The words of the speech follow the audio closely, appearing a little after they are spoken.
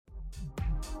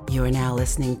You are now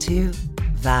listening to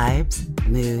Vibes,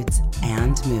 Moods,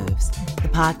 and Moves, the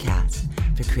podcast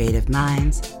for creative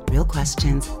minds, real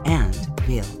questions, and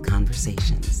real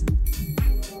conversations.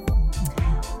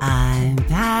 I'm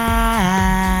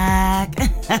back.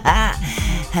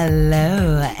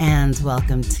 Hello, and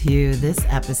welcome to this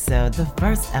episode, the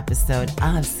first episode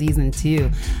of season 2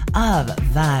 of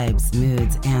Vibes,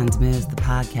 Moods, and Moves, the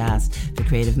podcast for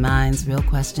creative minds, real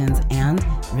questions, and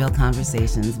real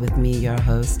conversations with me, your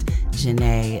host,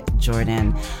 Jannae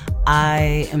Jordan.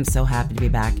 I am so happy to be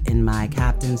back in my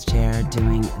captain's chair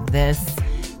doing this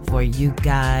for you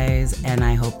guys, and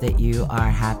I hope that you are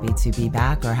happy to be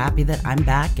back or happy that I'm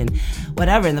back and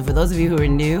whatever. And for those of you who are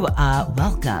new,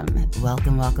 welcome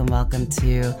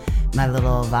to my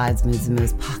little Vibes, Moods, and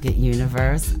Moves pocket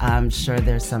universe. I'm sure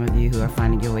there's some of you who are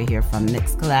finding your way here from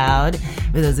Mixcloud.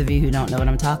 For those of you who don't know what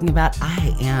I'm talking about,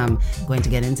 I am going to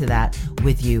get into that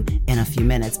with you in a few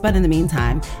minutes. But in the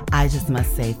meantime, I just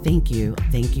must say thank you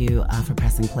for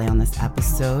pressing play on this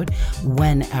episode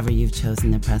whenever you've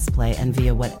chosen to press play and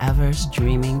via whatever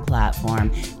streaming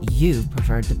platform you've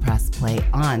preferred to press play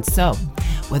on. So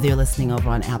whether you're listening over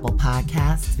on Apple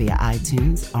Podcasts, via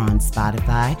iTunes, or on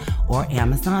Spotify, or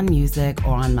Amazon Music,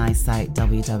 or on my site,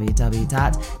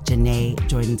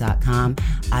 www.jannaejordan.com,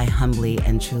 I humbly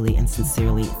and truly and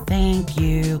sincerely thank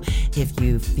you. If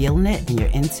you're feeling it and you're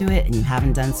into it and you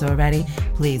haven't done so already,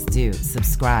 please do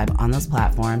subscribe on those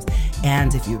platforms.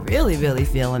 And if you're really, really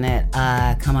feeling it,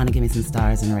 come on and give me some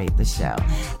stars and rate the show.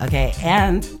 Okay,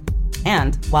 and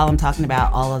while I'm talking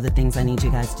about all of the things I need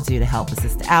you guys to do to help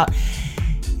assist out,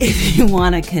 if you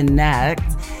want to connect,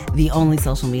 the only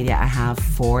social media I have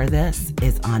for this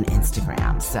is on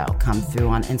Instagram. So come through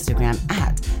on Instagram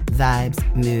at Vibes,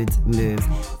 Moods, Moves.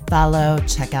 Follow,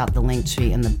 check out the link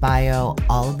tree in the bio,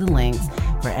 all of the links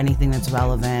for anything that's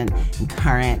relevant and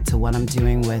current to what I'm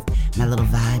doing with my little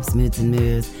Vibes, Moods, and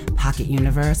Moves pocket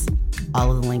universe.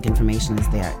 All of the link information is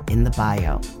there in the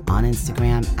bio on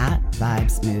Instagram at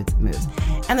Vibes, Moods, Moves.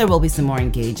 And there will be some more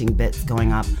engaging bits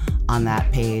going up on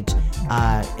that page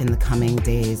in the coming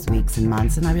days, weeks, and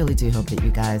months. And I really do hope that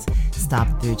you guys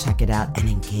stop through, check it out, and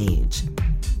engage.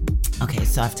 Okay,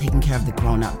 so I've taken care of the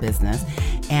grown-up business,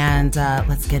 and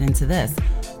let's get into this.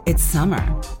 It's summer.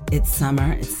 It's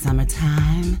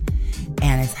summertime,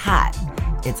 and it's hot.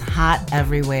 It's hot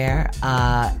everywhere,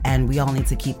 and we all need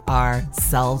to keep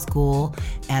ourselves cool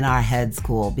and our heads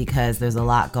cool because there's a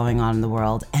lot going on in the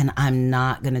world, and I'm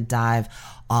not going to dive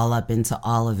all up into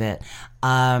all of it.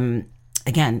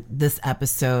 Again, this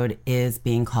episode is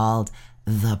being called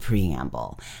The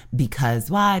Preamble.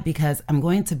 Because why? Because I'm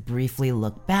going to briefly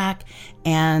look back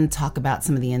and talk about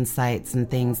some of the insights and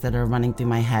things that are running through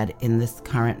my head in this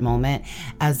current moment,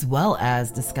 as well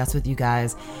as discuss with you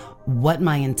guys what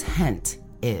my intent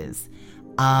is.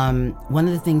 One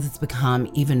of the things that's become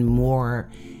even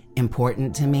more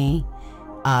important to me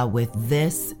with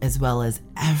this, as well as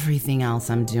everything else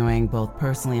I'm doing, both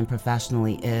personally and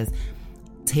professionally, is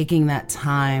taking that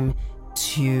time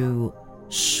to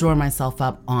shore myself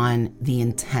up on the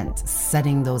intent,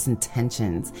 setting those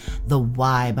intentions, the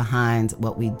why behind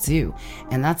what we do.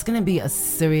 And that's going to be a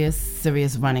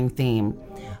serious running theme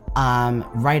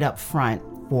right up front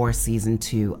for season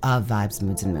 2 of Vibes,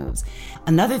 Moods, and Moves.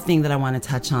 Another thing that I want to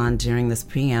touch on during this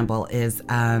preamble is,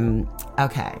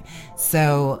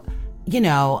 so,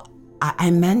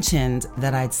 I mentioned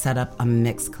that I'd set up a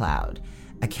Mixcloud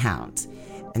account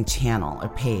and channel or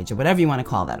page or whatever you want to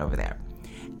call that over there.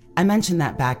 I mentioned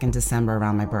that back in December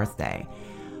around my birthday,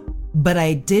 but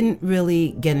I didn't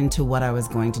really get into what I was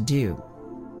going to do.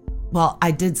 Well,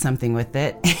 I did something with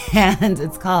it, and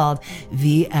it's called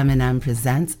The M&M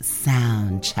Presents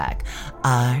Sound Check.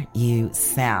 Are you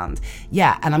sound?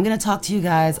 Yeah, and I'm going to talk to you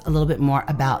guys a little bit more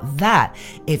about that.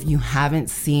 If you haven't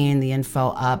seen the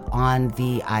info up on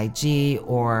the IG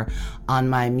or on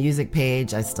my music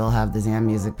page, I still have the Zam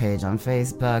music page on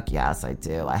Facebook. Yes, I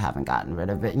do. I haven't gotten rid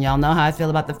of it. And y'all know how I feel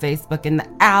about the Facebook and the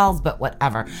owls, but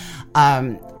whatever.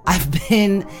 I've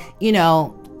been,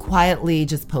 quietly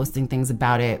just posting things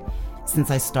about it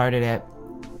since I started it.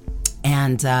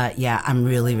 And I'm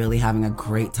really having a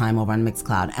great time over on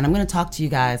Mixcloud. And I'm going to talk to you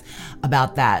guys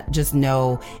about that. Just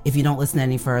know, if you don't listen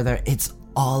any further, it's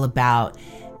all about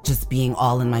just being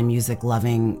all in my music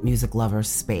lover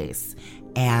space.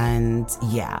 And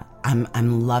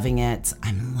I'm loving it.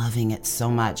 I'm loving it so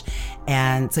much.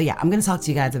 And so I'm going to talk to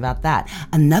you guys about that.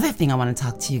 Another thing I want to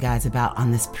talk to you guys about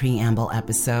on this preamble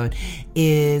episode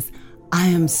is I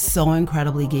am so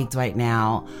incredibly geeked right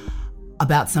now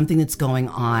about something that's going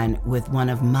on with one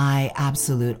of my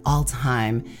absolute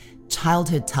all-time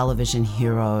childhood television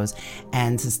heroes,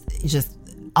 and just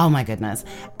Oh my goodness.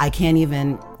 I can't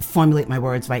even formulate my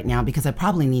words right now because I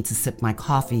probably need to sip my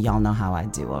coffee. Y'all know how I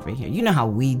do over here. You know how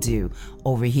we do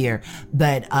over here.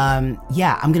 But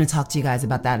yeah, I'm going to talk to you guys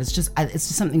about that. It's just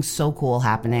something so cool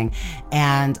happening.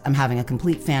 And I'm having a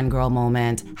complete fangirl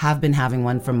moment. Have been having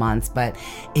one for months, but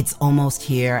it's almost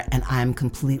here. And I'm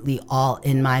completely all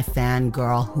in my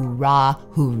fangirl. Hoorah,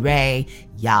 hooray.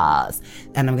 Yas.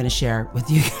 And I'm going to share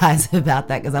with you guys about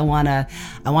that because I want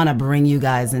to bring you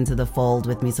guys into the fold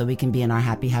with me so we can be in our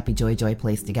happy, happy, joy, joy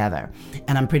place together.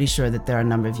 And I'm pretty sure that there are a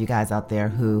number of you guys out there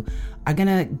who are going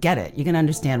to get it. You're going to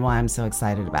understand why I'm so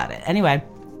excited about it. Anyway,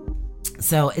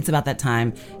 so it's about that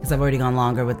time because I've already gone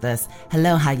longer with this.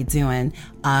 Hello, how you doing?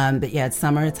 But yeah, it's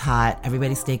summer, it's hot.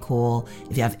 Everybody stay cool.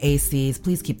 If you have ACs,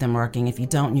 please keep them working. If you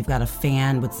don't, and you've got a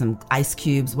fan with some ice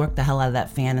cubes, work the hell out of that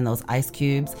fan and those ice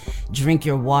cubes. Drink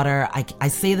your water. I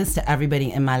say this to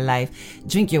everybody in my life.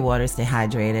 Drink your water, stay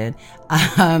hydrated.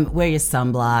 Wear your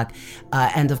sunblock.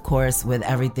 And of course, with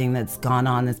everything that's gone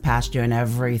on this past year and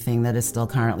everything that is still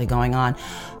currently going on,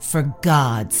 for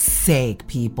God's sake,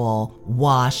 people,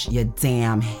 wash your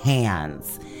damn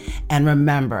hands. And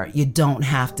remember, you don't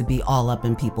have to be all up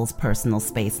in people's personal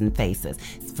space and faces.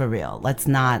 For real. Let's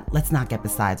not get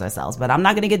beside ourselves. But I'm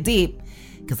not going to get deep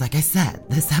because, like I said,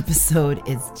 this episode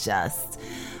is just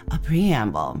a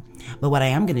preamble. But what I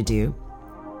am going to do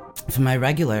for my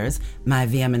regulars, my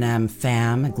VMM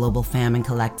fam, Global Fam and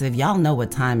Collective, y'all know what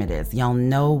time it is. Y'all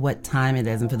know what time it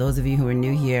is. And for those of you who are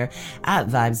new here at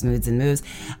Vibes, Moods, and Moves,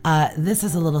 this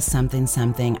is a little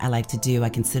something I like to do. I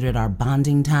consider it our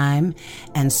bonding time.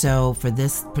 And so for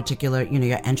this particular,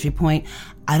 your entry point,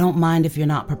 I don't mind if you're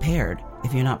not prepared.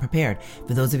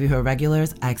 For those of you who are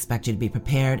regulars, I expect you to be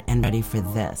prepared and ready for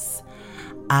this.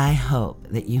 I hope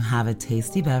that you have a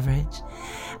tasty beverage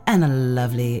and a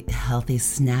lovely, healthy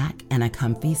snack and a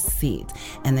comfy seat,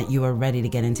 and that you are ready to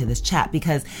get into this chat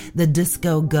because the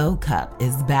Disco Go Cup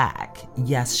is back.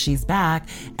 Yes, she's back,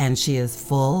 and she is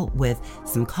full with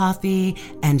some coffee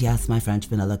and, yes, my French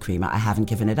vanilla creamer. I haven't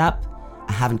given it up.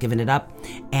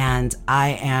 And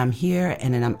I am here,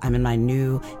 and I'm in my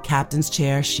new captain's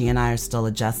chair. She and I are still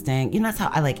adjusting. That's how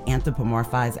I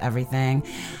anthropomorphize everything.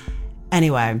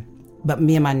 Anyway, but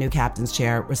me and my new captain's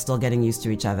chair, we're still getting used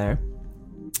to each other.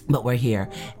 But we're here,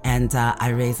 and I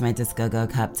raised my Disco Go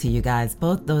Cup to you guys,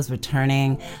 both those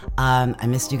returning. I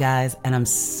missed you guys, and I'm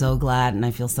so glad, and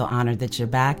I feel so honored that you're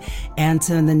back. And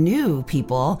to the new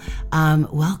people,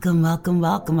 welcome.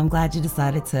 I'm glad you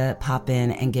decided to pop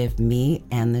in and give me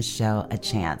and the show a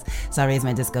chance. So I raised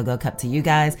my Disco Go Cup to you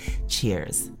guys.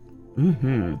 Cheers.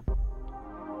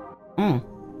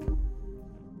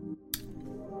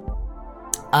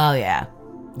 Oh, yeah.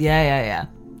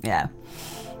 Yeah.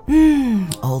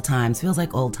 Old times. Feels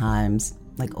like old times.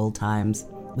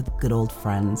 With good old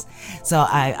friends. So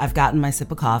I've gotten my sip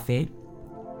of coffee.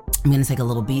 I'm going to take a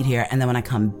little beat here, and then when I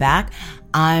come back,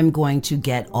 I'm going to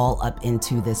get all up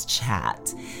into this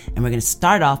chat. And we're going to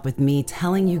start off with me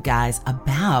telling you guys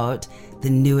about the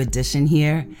new addition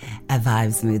here at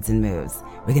Vibes, Moods, and Moves.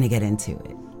 We're going to get into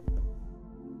it.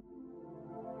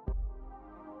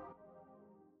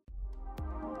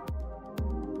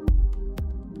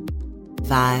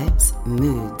 Vibes,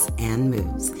 Moods, and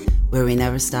Moves, where we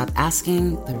never stop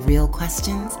asking the real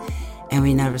questions and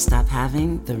we never stop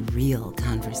having the real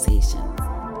conversations.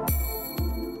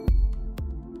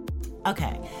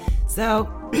 Okay, so,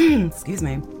 excuse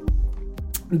me,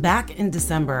 back in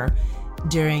December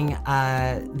during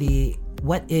the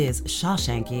What is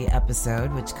Shawshanky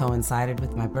episode, which coincided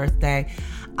with my birthday,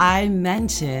 I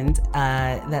mentioned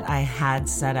that I had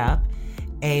set up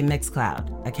a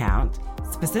Mixcloud account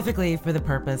specifically for the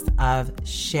purpose of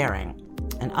sharing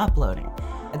and uploading.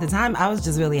 At the time, I was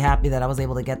just really happy that I was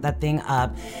able to get that thing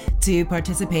up to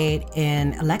participate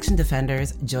in Election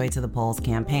Defenders Joy to the Polls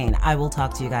campaign. I will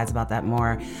talk to you guys about that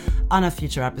more on a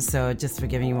future episode, just for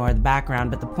giving you more of the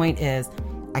background. But the point is,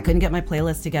 I couldn't get my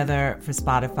playlist together for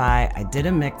Spotify. I did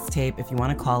a mixtape, if you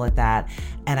want to call it that,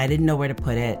 and I didn't know where to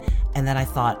put it. And then I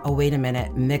thought, oh, wait a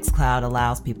minute, Mixcloud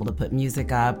allows people to put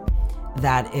music up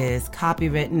that is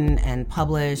copywritten and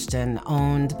published and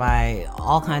owned by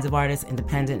all kinds of artists,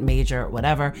 independent, major,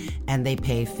 whatever, and they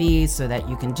pay fees so that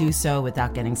you can do so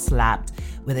without getting slapped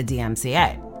with a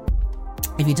DMCA.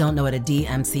 If you don't know what a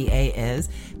DMCA is,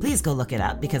 please go look it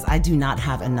up because I do not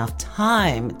have enough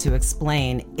time to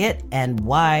explain it and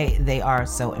why they are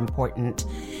so important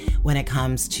when it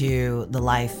comes to the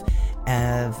life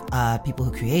of people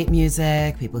who create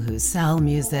music, people who sell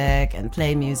music and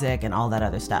play music and all that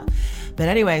other stuff. But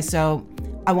anyway, so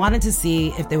I wanted to see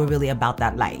if they were really about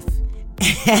that life.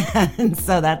 And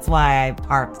so that's why I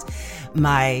parked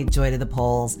my Joy to the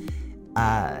Polls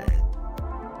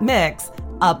mix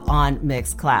up on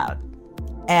Mixcloud.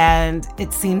 And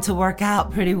it seemed to work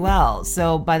out pretty well.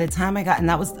 So by the time I got, and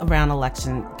that was around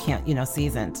election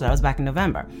season. So that was back in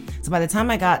November. So by the time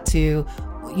I got to,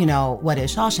 what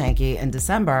is Shawshanky in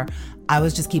December, I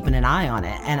was just keeping an eye on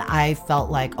it. And I felt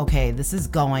like, okay, this is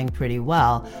going pretty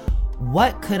well.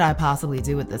 What could I possibly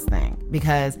do with this thing?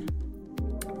 Because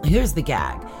here's the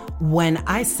gag. When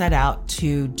I set out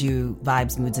to do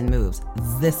Vibes, Moods, and Moves,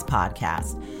 this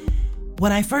podcast,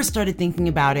 when I first started thinking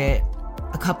about it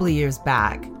a couple of years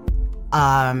back,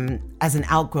 as an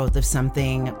outgrowth of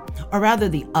something, or rather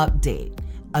the update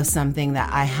of something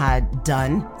that I had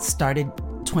started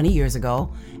 20 years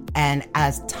ago. And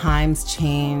as times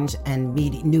change and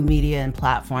new media and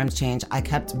platforms change, I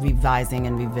kept revising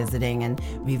and revisiting and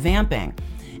revamping.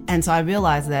 And so I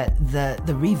realized that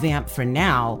the revamp for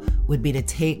now would be to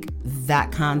take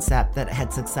that concept that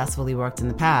had successfully worked in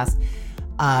the past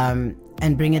and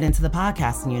bring it into the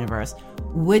podcasting universe,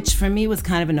 which for me was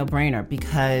kind of a no-brainer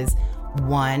because,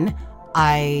 one,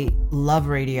 I love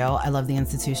radio. I love the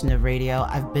institution of radio.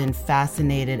 I've been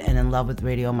fascinated and in love with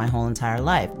radio my whole entire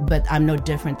life. But I'm no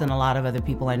different than a lot of other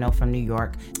people I know from New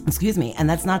York. And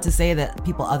that's not to say that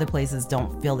people other places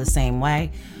don't feel the same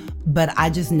way. But I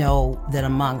just know that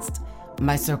amongst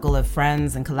my circle of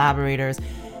friends and collaborators,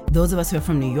 those of us who are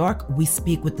from New York, we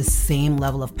speak with the same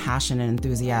level of passion and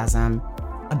enthusiasm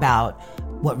about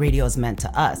what radio is meant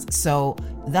to us. So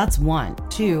that's one.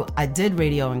 Two, I did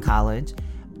radio in college.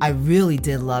 I really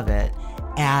did love it.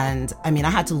 And I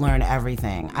had to learn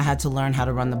everything. I had to learn how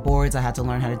to run the boards. I had to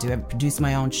learn how to produce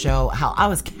my own show, how I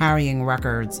was carrying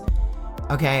records,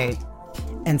 okay,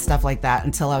 and stuff like that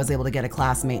until I was able to get a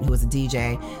classmate who was a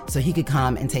DJ so he could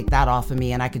come and take that off of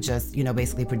me and I could just,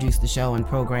 basically produce the show and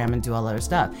program and do all other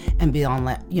stuff and be on,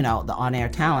 the on-air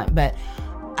talent. But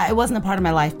it wasn't a part of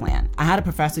my life plan. I had a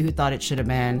professor who thought it should have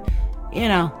been,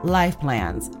 life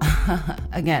plans.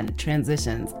 Again,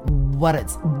 transitions.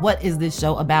 What is this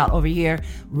show about over here?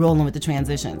 Rolling with the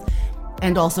transitions.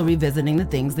 And also revisiting the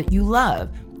things that you love.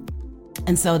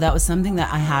 And so that was something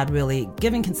that I had really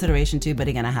given consideration to. But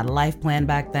again, I had a life plan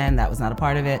back then. That was not a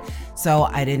part of it. So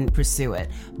I didn't pursue it.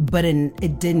 But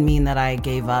it didn't mean that I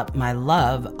gave up my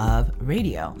love of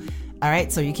radio. All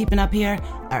right. So you're keeping up here?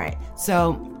 All right.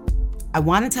 So I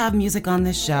wanted to have music on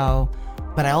this show,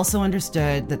 but I also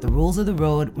understood that the rules of the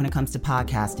road when it comes to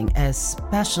podcasting,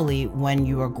 especially when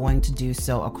you are going to do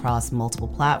so across multiple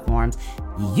platforms,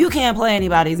 you can't play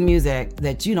anybody's music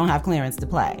that you don't have clearance to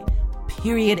play.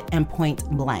 Period and point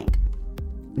blank.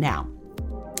 Now,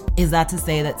 is that to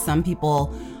say that some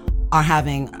people aren't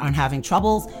having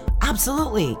troubles?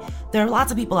 Absolutely. There are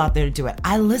lots of people out there to do it.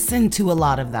 I listen to a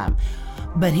lot of them.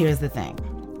 But here's the thing.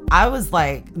 I was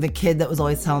like the kid that was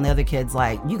always telling the other kids,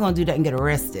 like, you gonna do that and get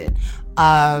arrested.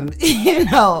 Or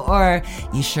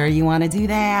you sure you want to do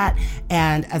that?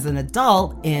 And as an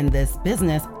adult in this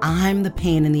business, I'm the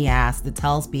pain in the ass that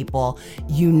tells people,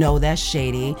 that's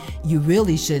shady. You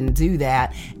really shouldn't do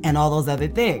that. And all those other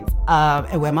things.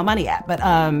 And where my money at? But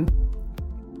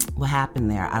what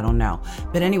happened there? I don't know.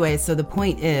 But anyway, so the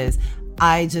point is,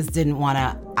 I just didn't want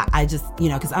to,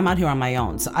 because I'm out here on my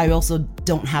own. So I also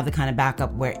don't have the kind of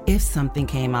backup where if something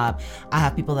came up, I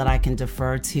have people that I can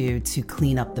defer to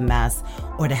clean up the mess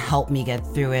or to help me get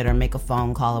through it or make a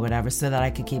phone call or whatever so that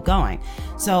I could keep going.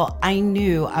 So I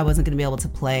knew I wasn't going to be able to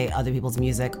play other people's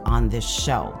music on this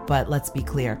show. But let's be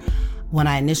clear. When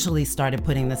I initially started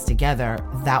putting this together,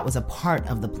 that was a part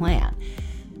of the plan.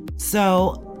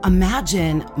 So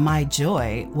imagine my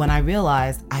joy when I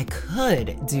realized I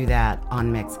could do that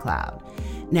on Mixcloud.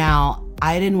 Now,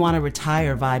 I didn't want to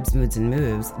retire Vibes, Moods, and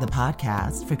Moves, the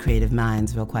podcast for creative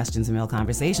minds, real questions, and real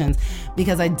conversations,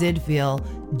 because I did feel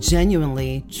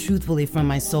genuinely, truthfully from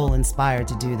my soul inspired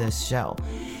to do this show.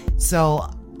 So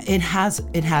it has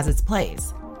its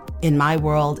place in my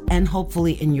world and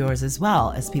hopefully in yours as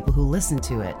well as people who listen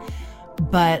to it.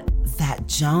 But that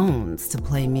Jones to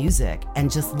play music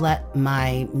and just let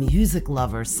my music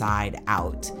lover side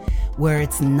out, where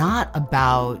it's not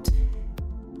about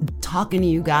talking to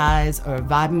you guys or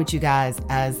vibing with you guys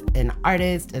as an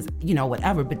artist, as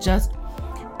whatever, but just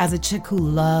as a chick who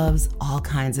loves all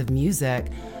kinds of music.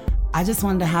 I just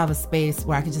wanted to have a space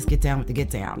where I could just get down with the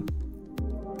get down.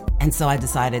 And so I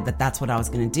decided that that's what I was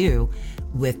going to do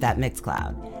with that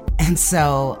Mixcloud. And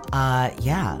so,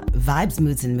 Vibes,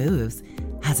 Moods, and Moves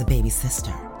has a baby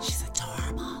sister. She's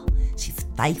adorable. She's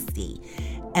feisty.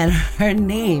 And her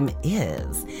name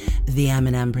is The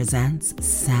Eminem Presents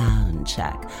Sound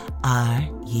Check. Are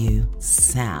You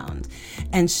Sound?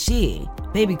 And she,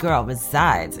 baby girl,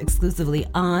 resides exclusively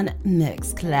on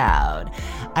Mixcloud.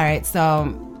 All right,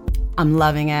 so I'm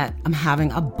loving it. I'm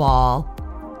having a ball.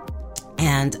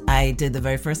 And I did the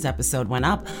very first episode, went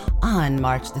up on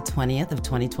March the 20th of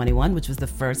 2021, which was the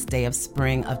first day of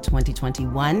spring of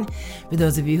 2021. For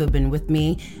those of you who have been with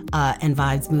me and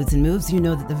Vibes, Moods, and Moves, you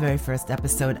know that the very first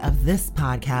episode of this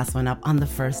podcast went up on the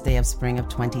first day of spring of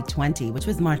 2020, which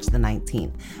was March the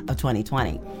 19th of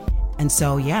 2020. And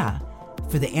so, yeah,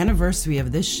 for the anniversary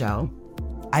of this show,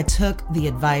 I took the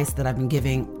advice that I've been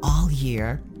giving all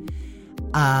year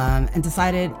and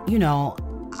decided,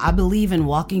 I believe in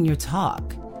walking your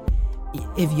talk.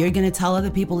 If you're going to tell other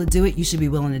people to do it, you should be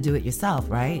willing to do it yourself,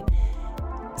 right?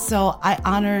 So I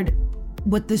honored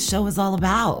what this show is all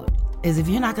about, is if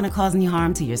you're not going to cause any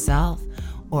harm to yourself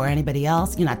or anybody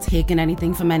else, you're not taking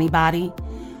anything from anybody,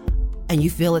 and you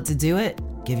feel it to do it,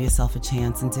 give yourself a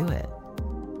chance and do it.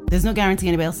 There's no guarantee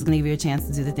anybody else is going to give you a chance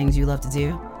to do the things you love to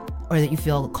do or that you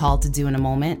feel called to do in a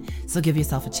moment, so give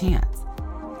yourself a chance.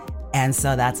 And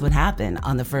so that's what happened.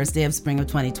 On the first day of spring of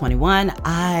 2021,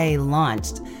 I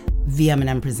launched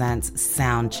VM&M Presents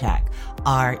Soundcheck,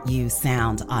 RU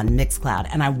Sound on Mixcloud.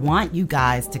 And I want you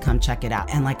guys to come check it out.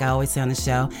 And like I always say on the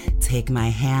show, take my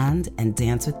hand and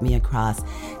dance with me across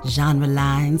genre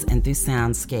lines and through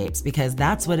soundscapes, because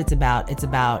that's what it's about. It's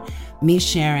about me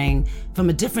sharing from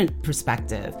a different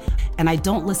perspective. And I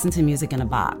don't listen to music in a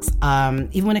box.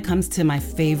 Even when it comes to my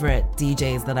favorite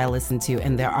DJs that I listen to,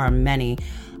 and there are many,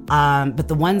 but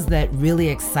the ones that really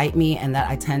excite me and that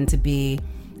I tend to be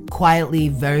quietly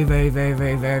very, very, very,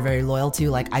 very, very, very loyal to,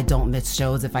 like I don't miss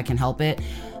shows if I can help it,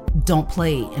 don't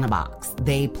play in a box.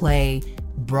 They play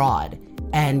broad,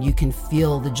 and you can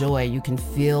feel the joy, you can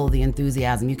feel the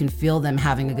enthusiasm, you can feel them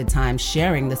having a good time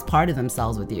sharing this part of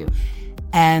themselves with you.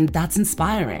 And that's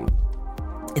inspiring.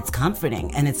 It's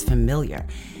comforting and it's familiar.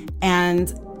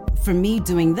 And for me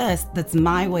doing this, that's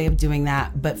my way of doing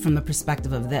that, but from the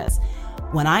perspective of this.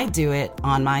 When I do it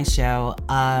on my show,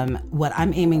 what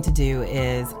I'm aiming to do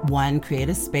is, one, create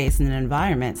a space and an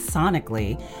environment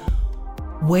sonically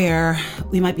where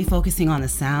we might be focusing on the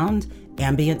sound,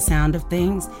 ambient sound of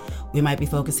things. We might be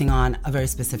focusing on a very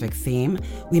specific theme.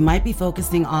 We might be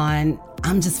focusing on,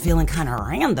 I'm just feeling kind of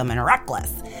random and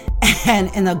reckless,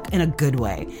 and in a good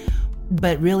way.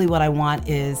 But really what I want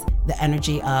is the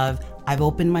energy of, I've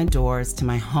opened my doors to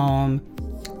my home,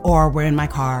 or we're in my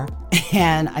car,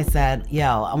 and I said,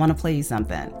 yo, I want to play you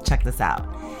something. Check this out.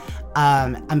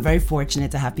 I'm very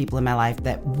fortunate to have people in my life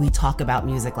that we talk about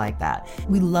music like that.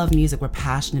 We love music, we're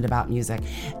passionate about music,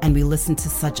 and we listen to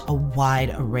such a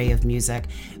wide array of music.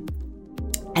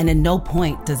 And at no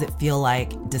point does it feel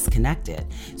like disconnected.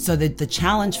 So the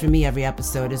challenge for me every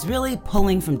episode is really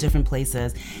pulling from different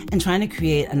places and trying to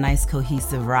create a nice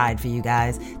cohesive ride for you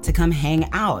guys to come hang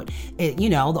out.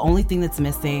 The only thing that's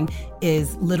missing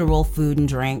is literal food and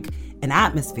drink and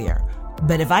atmosphere.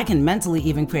 But if I can mentally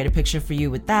even create a picture for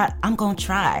you with that, I'm going to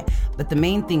try. But the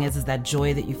main thing is that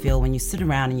joy that you feel when you sit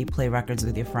around and you play records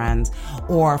with your friends,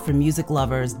 or for music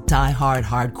lovers, die-hard,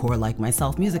 hardcore like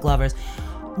myself, music lovers,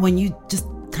 when you just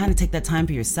kind of take that time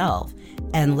for yourself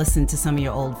and listen to some of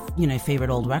your old,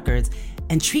 favorite old records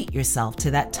and treat yourself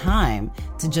to that time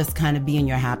to just kind of be in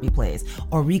your happy place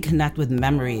or reconnect with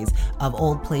memories of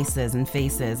old places and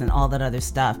faces and all that other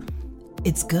stuff.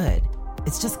 It's good.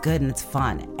 It's just good and it's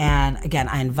fun. And again,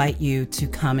 I invite you to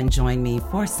come and join me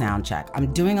for Soundcheck.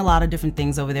 I'm doing a lot of different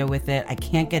things over there with it. I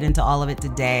can't get into all of it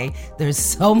today. There's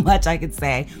so much I could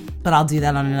say, but I'll do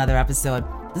that on another episode.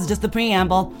 This is just the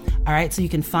preamble. All right, so you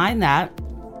can find that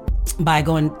by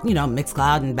going,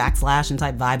 Mixcloud and / and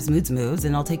type Vibes, Moods, Moves,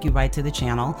 and it'll take you right to the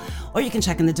channel. Or you can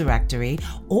check in the directory,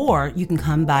 or you can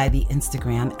come by the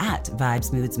Instagram at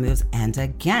Vibes, Moods, Moves. And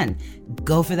again,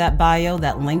 go for that bio,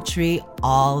 that link tree.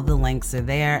 All the links are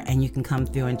there, and you can come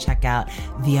through and check out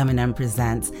VM&M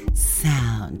Presents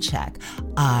Soundcheck,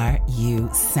 RU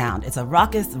Sound. It's a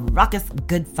raucous,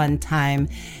 good fun time,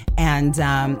 and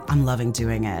I'm loving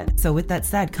doing it. So with that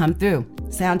said, come through,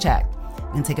 Soundcheck.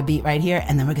 I'm going to take a beat right here,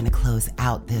 and then we're going to close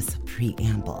out this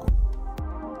preamble.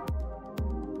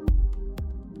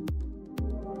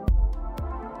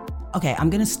 Okay, I'm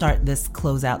going to start this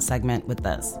closeout segment with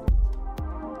this.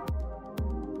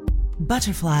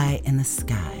 Butterfly in the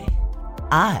sky.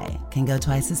 I can go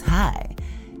twice as high.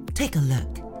 Take a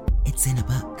look. It's in a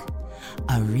book.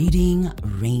 A reading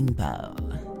rainbow.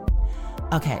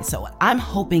 Okay, so what I'm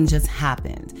hoping just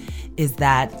happened is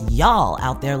that y'all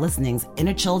out there listening's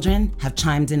inner children have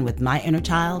chimed in with my inner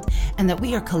child, and that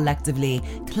we are collectively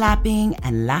clapping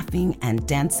and laughing and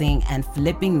dancing and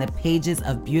flipping the pages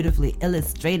of beautifully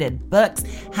illustrated books,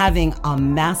 having a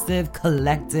massive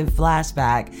collective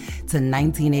flashback to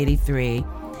 1983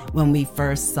 when we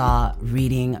first saw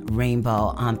Reading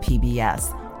Rainbow on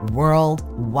PBS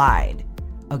worldwide.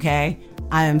 Okay?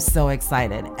 I am so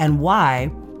excited. And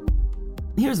why?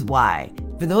 Here's why.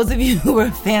 For those of you who were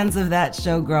fans of that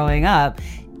show growing up,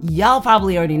 y'all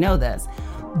probably already know this,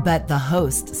 but the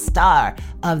host, star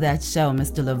of that show,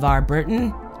 Mr. LeVar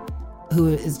Burton, who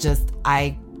is just,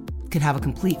 I could have a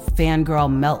complete fangirl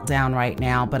meltdown right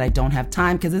now, but I don't have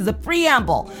time because it's a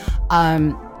preamble.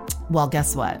 Well,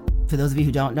 guess what? For those of you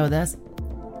who don't know this,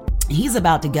 he's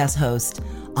about to guest host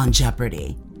on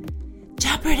Jeopardy!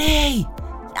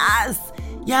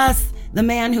 Yes, the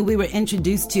man who we were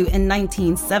introduced to in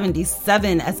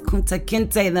 1977 as Kunta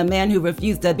Kinte, the man who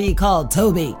refused to be called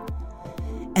Toby.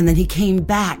 And then he came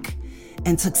back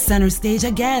and took center stage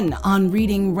again on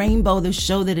Reading Rainbow, the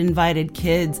show that invited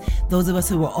kids, those of us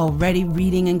who were already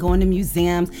reading and going to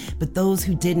museums, but those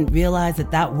who didn't realize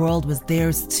that that world was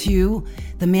theirs too.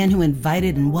 The man who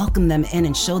invited and welcomed them in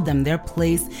and showed them their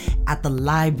place at the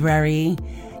library.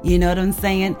 You know what I'm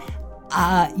saying?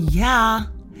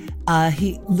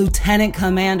 Lieutenant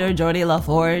Commander Geordie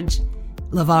LaForge,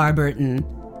 LeVar Burton.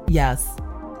 Yes,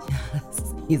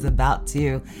 he's about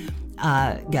to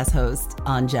guest host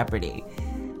on Jeopardy!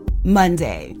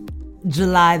 Monday,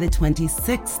 July the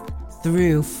 26th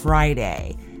through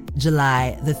Friday,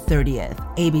 July the 30th,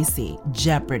 ABC,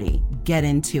 Jeopardy! Get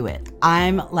into it.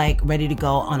 I'm like ready to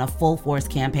go on a full force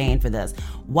campaign for this.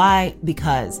 Why?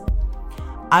 Because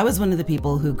I was one of the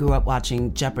people who grew up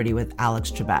watching Jeopardy! With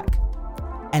Alex Trebek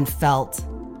and felt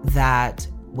that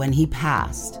when he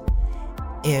passed,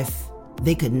 if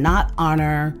they could not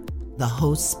honor the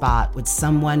host spot with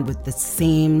someone with the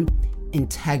same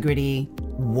integrity,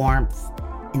 warmth,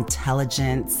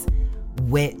 intelligence,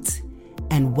 wit,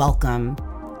 and welcome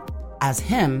as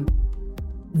him,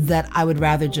 that I would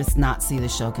rather just not see the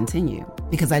show continue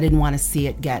because I didn't want to see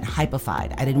it get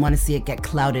hypified. I didn't want to see it get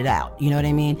clouded out. You know what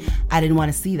I mean? I didn't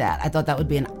want to see that. I thought that would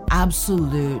be an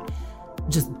absolute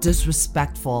just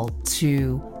disrespectful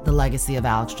to the legacy of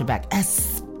Alex Trebek,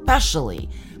 especially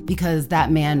because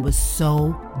that man was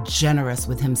so generous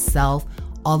with himself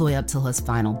all the way up till his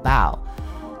final bow.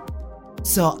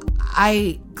 So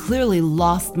I clearly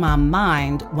lost my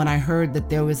mind when I heard that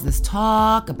there was this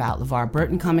talk about LeVar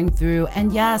Burton coming through.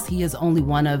 And yes, he is only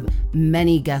one of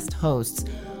many guest hosts,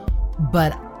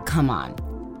 but come on.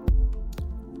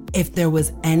 If there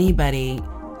was anybody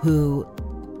who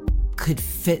could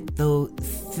fit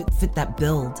that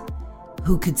build,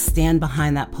 who could stand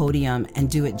behind that podium and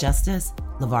do it justice,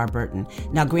 LeVar Burton.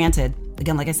 Now, granted,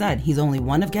 again, like I said, he's only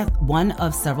one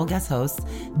of several guest hosts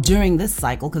during this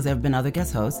cycle, because there have been other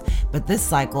guest hosts. But this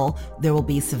cycle, there will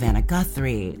be Savannah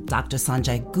Guthrie, Dr.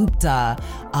 Sanjay Gupta,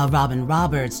 Robin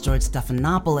Roberts, George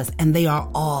Stephanopoulos, and they are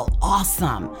all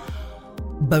awesome.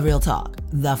 But real talk,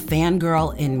 the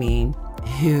fangirl in me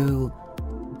who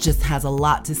just has a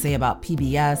lot to say about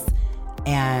PBS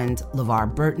and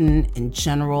LeVar Burton in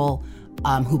general,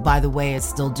 who, by the way, is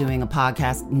still doing a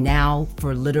podcast now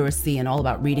for literacy and all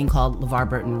about reading called LeVar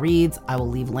Burton Reads. I will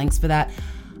leave links for that.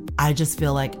 I just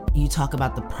feel like you talk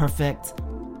about the perfect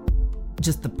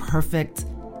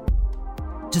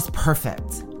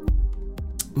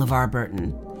LeVar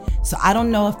Burton. So I don't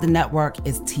know if the network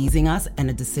is teasing us and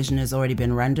a decision has already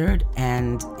been rendered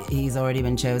and he's already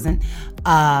been chosen,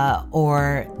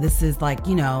 or this is like,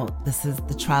 this is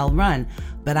the trial run.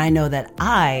 But I know that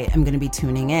I am going to be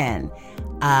tuning in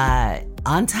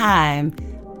on time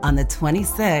on the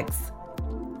 26th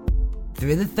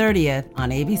through the 30th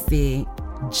on ABC,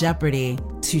 Jeopardy!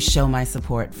 To show my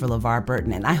support for LeVar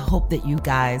Burton. And I hope that you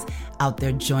guys out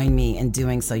there join me in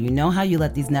doing so. You know how you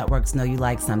let these networks know you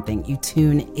like something. You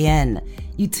tune in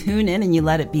and you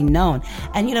let it be known.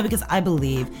 And because I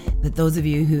believe that those of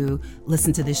you who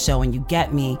listen to this show and you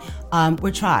get me,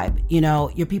 we're tribe.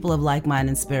 You're people of like mind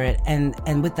and spirit.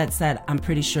 And with that said, I'm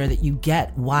pretty sure that you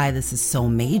get why this is so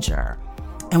major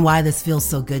and why this feels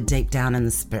so good deep down in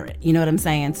the spirit. You know what I'm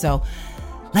saying? So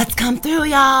let's come through,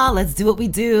 y'all. Let's do what we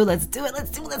do. Let's do it.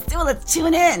 Let's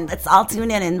tune in. Let's all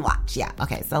tune in and watch. Yeah.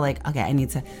 Okay. So I need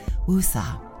to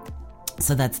woosah.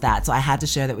 So that's that. So I had to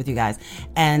share that with you guys.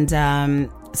 And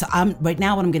so I'm right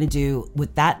now, what I'm going to do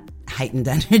with that heightened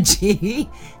energy,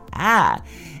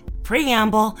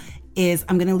 preamble, is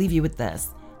I'm going to leave you with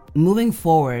this. Moving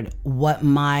forward, what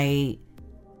my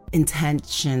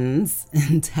intentions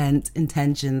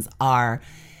are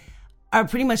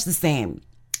pretty much the same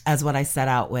as what I set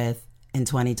out with in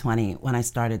 2020 when I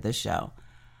started this show.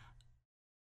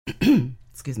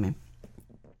 Excuse me.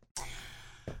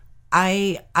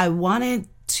 I wanted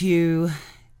to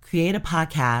create a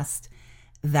podcast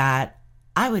that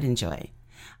I would enjoy.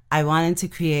 I wanted to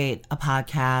create a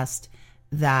podcast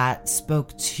that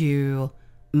spoke to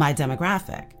my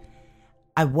demographic.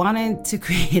 I wanted to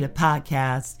create a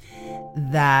podcast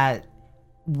that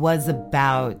was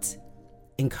about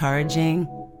encouraging,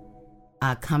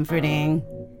 comforting,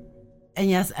 and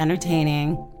yes,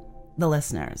 entertaining the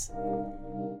listeners.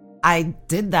 I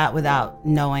did that without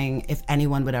knowing if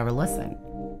anyone would ever listen.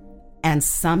 And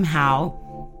somehow,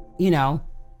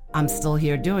 I'm still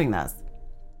here doing this.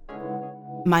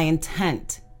 My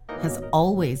intent has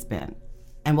always been,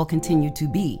 and will continue to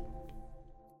be,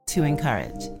 to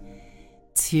encourage,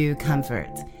 to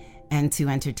comfort, and to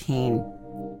entertain.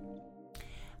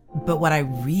 But what I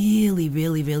really,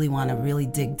 really, really want to really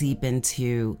dig deep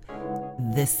into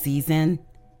this season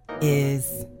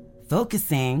is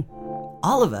focusing,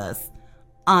 all of us,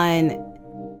 on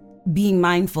being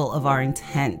mindful of our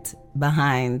intent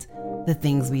behind the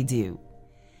things we do.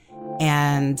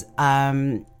 And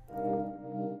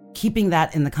keeping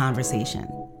that in the conversation.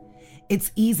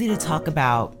 It's easy to talk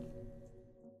about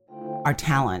our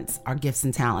talents, our gifts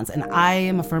and talents. And I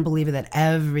am a firm believer that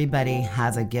everybody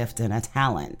has a gift and a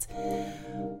talent.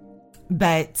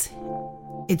 But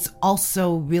it's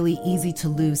also really easy to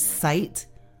lose sight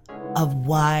of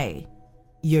why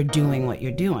you're doing what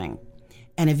you're doing.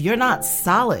 And if you're not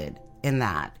solid in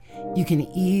that, you can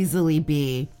easily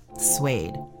be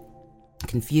swayed,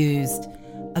 confused,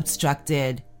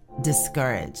 obstructed,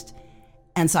 discouraged.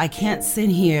 And so I can't sit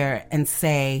here and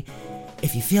say,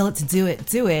 if you feel it to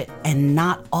do it, and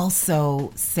not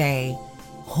also say,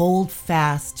 hold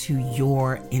fast to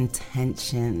your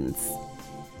intentions,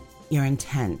 your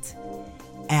intent.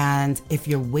 And if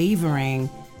you're wavering,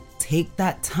 take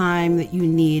that time that you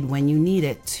need when you need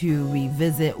it to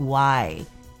revisit why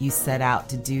you set out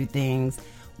to do things,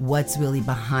 what's really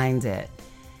behind it.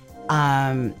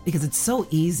 Because it's so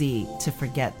easy to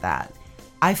forget that.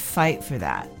 I fight for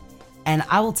that. And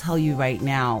I will tell you right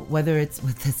now, whether it's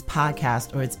with this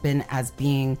podcast or it's been as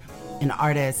being an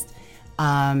artist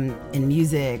in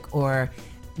music, or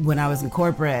when I was in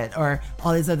corporate, or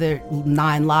all these other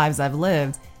 9 lives I've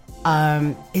lived,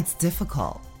 it's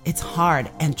difficult. It's hard.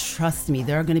 And trust me,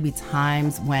 there are going to be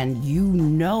times when you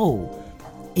know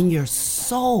in your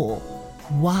soul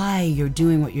why you're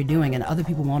doing what you're doing, and other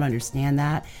people won't understand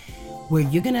that, where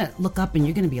you're going to look up and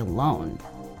you're going to be alone.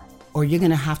 Or you're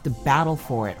going to have to battle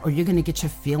for it, or you're going to get your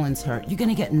feelings hurt. You're going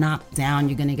to get knocked down.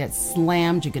 You're going to get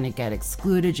slammed. You're going to get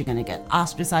excluded. You're going to get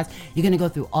ostracized. You're going to go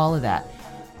through all of that.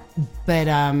 But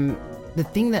the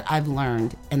thing that I've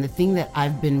learned, and the thing that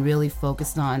I've been really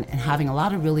focused on and having a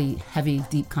lot of really heavy,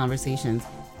 deep conversations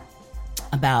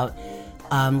about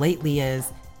lately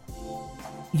is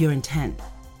your intent.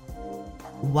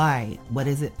 Why? What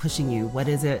is it pushing you? What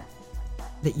is it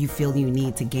that you feel you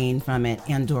need to gain from it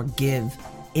and or give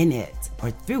in it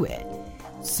or through it?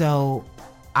 So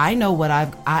I know what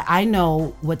I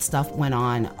know what stuff went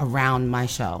on around my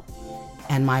show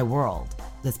and my world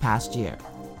this past year.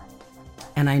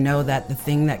 And I know that the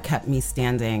thing that kept me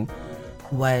standing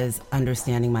was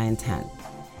understanding my intent.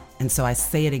 And so I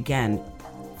say it again,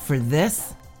 for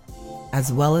this,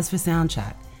 as well as for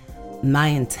Soundcheck, my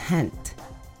intent,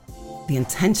 the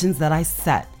intentions that I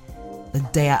set the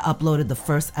day I uploaded the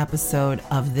first episode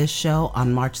of this show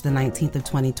on March the 19th of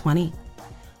 2020,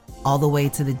 all the way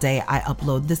to the day I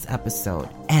upload this episode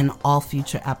and all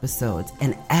future episodes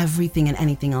and everything and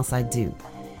anything else I do,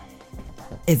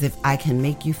 is if I can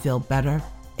make you feel better,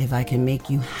 if I can make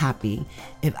you happy,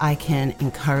 if I can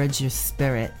encourage your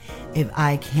spirit, if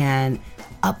I can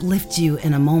uplift you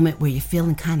in a moment where you're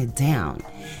feeling kind of down,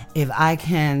 if I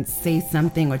can say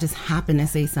something or just happen to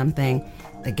say something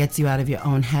that gets you out of your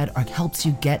own head or helps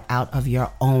you get out of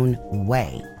your own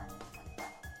way,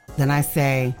 then I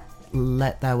say,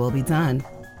 let thy will be done.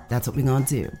 That's what we're going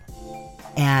to do.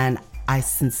 And I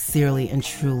sincerely and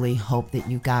truly hope that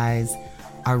you guys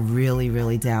are really,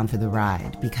 really down for the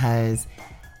ride, because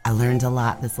I learned a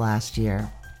lot this last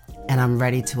year and I'm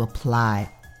ready to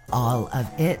apply all of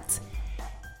it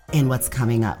in what's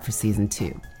coming up for season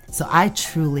 2. So I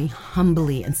truly,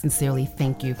 humbly, and sincerely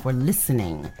thank you for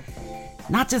listening,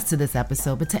 not just to this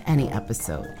episode, but to any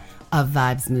episode of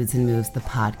Vibes, Moods, and Moves, the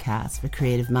podcast for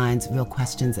creative minds, real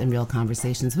questions, and real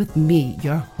conversations with me,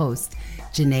 your host,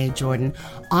 Jannae Jordan,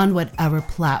 on whatever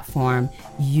platform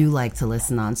you like to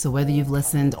listen on. So whether you've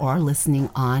listened or are listening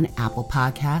on Apple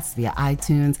Podcasts via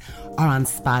iTunes, or on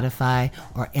Spotify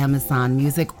or Amazon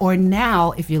Music, or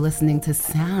now if you're listening to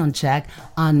Soundcheck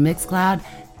on Mixcloud,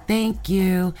 thank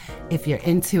you. If you're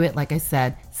into it, like I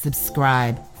said,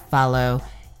 subscribe, follow,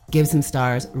 give some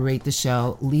stars, rate the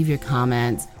show, leave your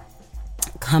comments.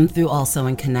 Come through also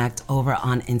and connect over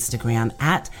on Instagram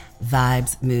at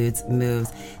Vibes, Moods,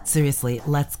 Moves. Seriously,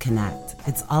 let's connect.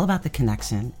 It's all about the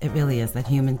connection. It really is, that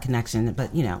human connection.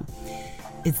 But, you know,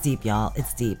 it's deep, y'all.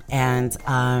 It's deep. And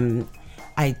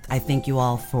I thank you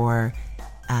all for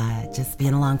just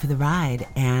being along for the ride,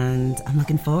 and I'm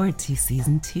looking forward to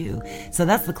season 2. So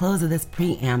that's the close of this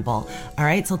preamble. All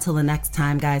right, so till the next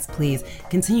time, guys, please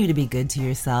continue to be good to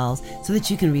yourselves so that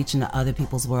you can reach into other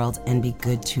people's worlds and be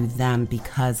good to them,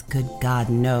 because good God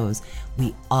knows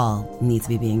we all need to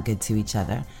be being good to each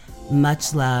other.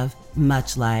 Much love,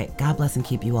 much light. God bless and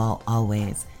keep you all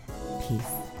always.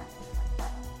 Peace.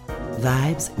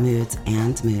 Vibes, Moods,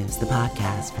 and Moves, the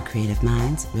podcast for creative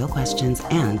minds, real questions,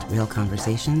 and real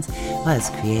conversations, was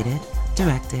created,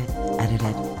 directed,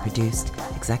 edited, produced,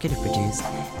 executive produced,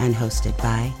 and hosted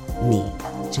by me,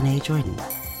 Jannae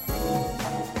Jordan.